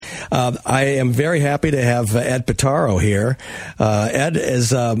I am very happy to have Ed Pitaro here. Ed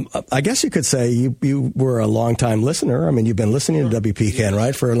is, I guess you could say you were a long-time listener. I mean, you've been listening to WPKN,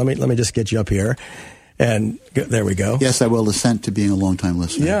 right? Let me just get you up here. And there we go. Yes, I will assent to being a long-time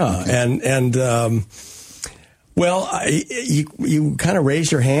listener. Yeah, okay. Well, you kind of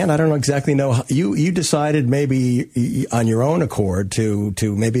raised your hand. I don't exactly know. You decided maybe on your own accord to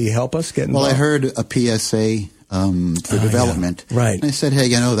maybe help us get involved. Well, I heard a PSA for development. Yeah. Right. And I said, hey,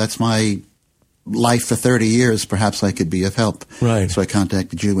 that's my life for 30 years. Perhaps I could be of help. Right. So I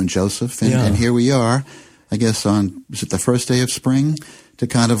contacted you and Joseph, and here we are, I guess was it the first day of spring, to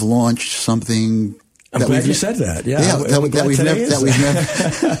kind of launch something. I'm glad you said that. Yeah, that we've never.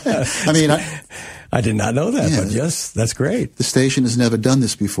 I mean, I did not know that, but yes, that's great. The station has never done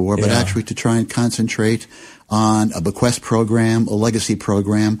this before, but actually to try and concentrate on a bequest program, a legacy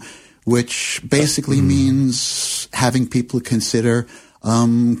program, which basically means having people consider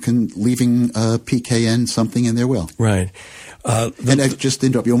leaving PKN something in their will. Right. And I just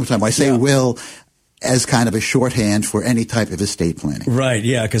interrupt you one more time. I say will as kind of a shorthand for any type of estate planning. Right,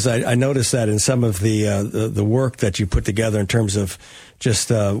 yeah, because I noticed that in some of the work that you put together in terms of just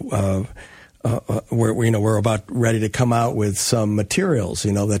we're about ready to come out with some materials,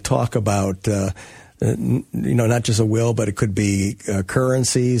 that talk about not just a will, but it could be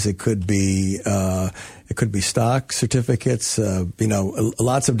currencies, it could be stock certificates,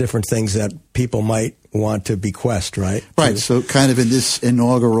 lots of different things that people might want to bequest, right? Right. So kind of in this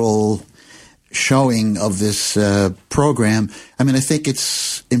inaugural showing of this program, I mean, I think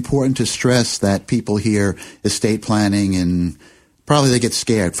it's important to stress that people hear estate planning and probably they get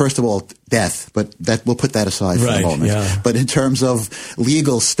scared. First of all, death, but we'll put that aside for the moment. Yeah. But in terms of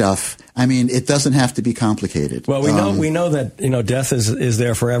legal stuff, I mean, it doesn't have to be complicated. Well, we know that death is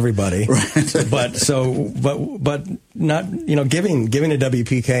there for everybody. Right. but not giving to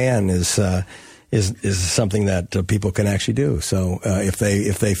WPKN is something that people can actually do. So if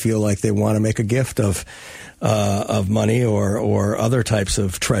they feel like they want to make a gift of money or other types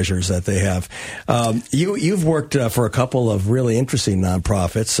of treasures that they have. You've worked for a couple of really interesting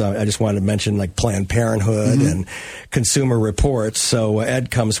nonprofits. I just wanted to mention like Planned Parenthood and Consumer Reports. So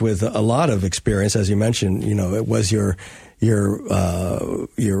Ed comes with a lot of experience, as you mentioned. It was your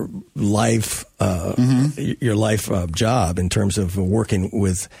life your life job in terms of working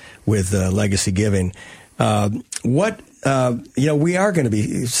with legacy giving. We are going to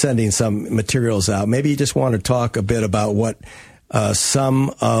be sending some materials out. Maybe you just want to talk a bit about what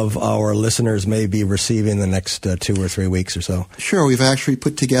some of our listeners may be receiving in the next 2 or 3 weeks or so. Sure. We've actually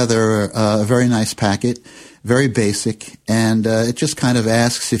put together a very nice packet, very basic, and it just kind of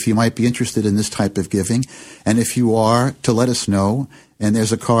asks if you might be interested in this type of giving, and if you are, to let us know. And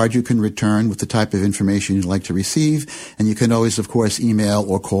there's a card you can return with the type of information you'd like to receive. And you can always, of course, email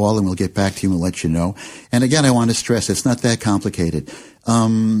or call, and we'll get back to you and let you know. And again, I want to stress, it's not that complicated.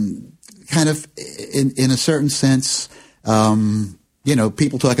 Kind of in a certain sense,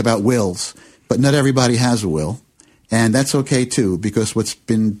 people talk about wills, but not everybody has a will. And that's okay, too, because what's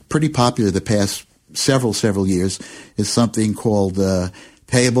been pretty popular the past several years is something called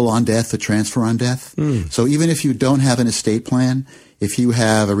payable on death or transfer on death. So even if you don't have an estate plan, if you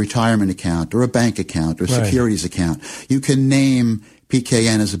have a retirement account or a bank account or a securities account, you can name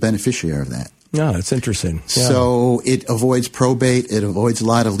PKN as a beneficiary of that. Yeah, that's interesting. Yeah. So it avoids probate, it avoids a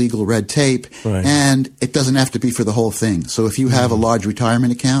lot of legal red tape, and it doesn't have to be for the whole thing. So if you have a large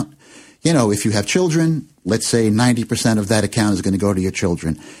retirement account, if you have children, let's say 90% of that account is going to go to your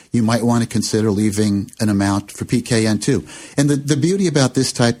children. You might want to consider leaving an amount for PKN too. And the beauty about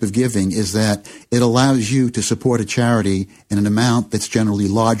this type of giving is that it allows you to support a charity in an amount that's generally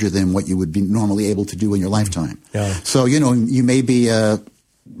larger than what you would be normally able to do in your lifetime. Yeah. So, you may be a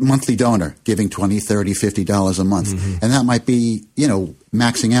monthly donor giving $20, $30, $50 a month. And that might be,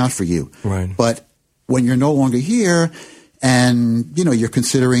 maxing out for you. Right. But when you're no longer here, and, you're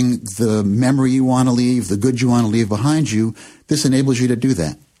considering the memory you want to leave, the good you want to leave behind you, this enables you to do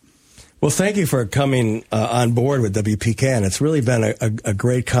that. Well, thank you for coming on board with WPKN. It's really been a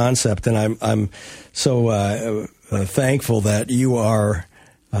great concept, and I'm so thankful that you are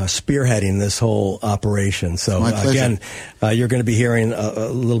spearheading this whole operation. So again, you're going to be hearing a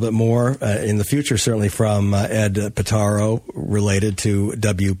little bit more in the future, certainly from Ed Pitaro related to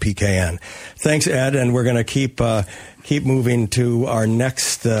WPKN. Thanks, Ed, and we're going to keep moving to our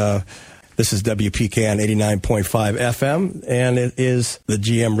next. This is WPKN 89.5 FM, and it is the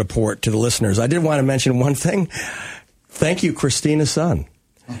GM Report to the listeners. I did want to mention one thing. Thank you, Christina Sun.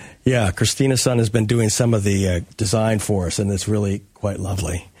 Yeah, Christina Sun has been doing some of the design for us, and it's really quite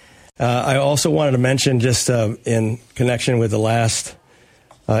lovely. I also wanted to mention, just in connection with the last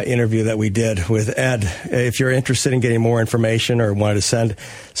interview that we did with Ed. If you're interested in getting more information or wanted to send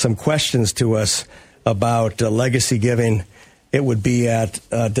some questions to us about legacy giving, it would be at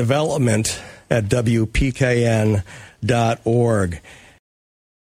development@wpkn.org.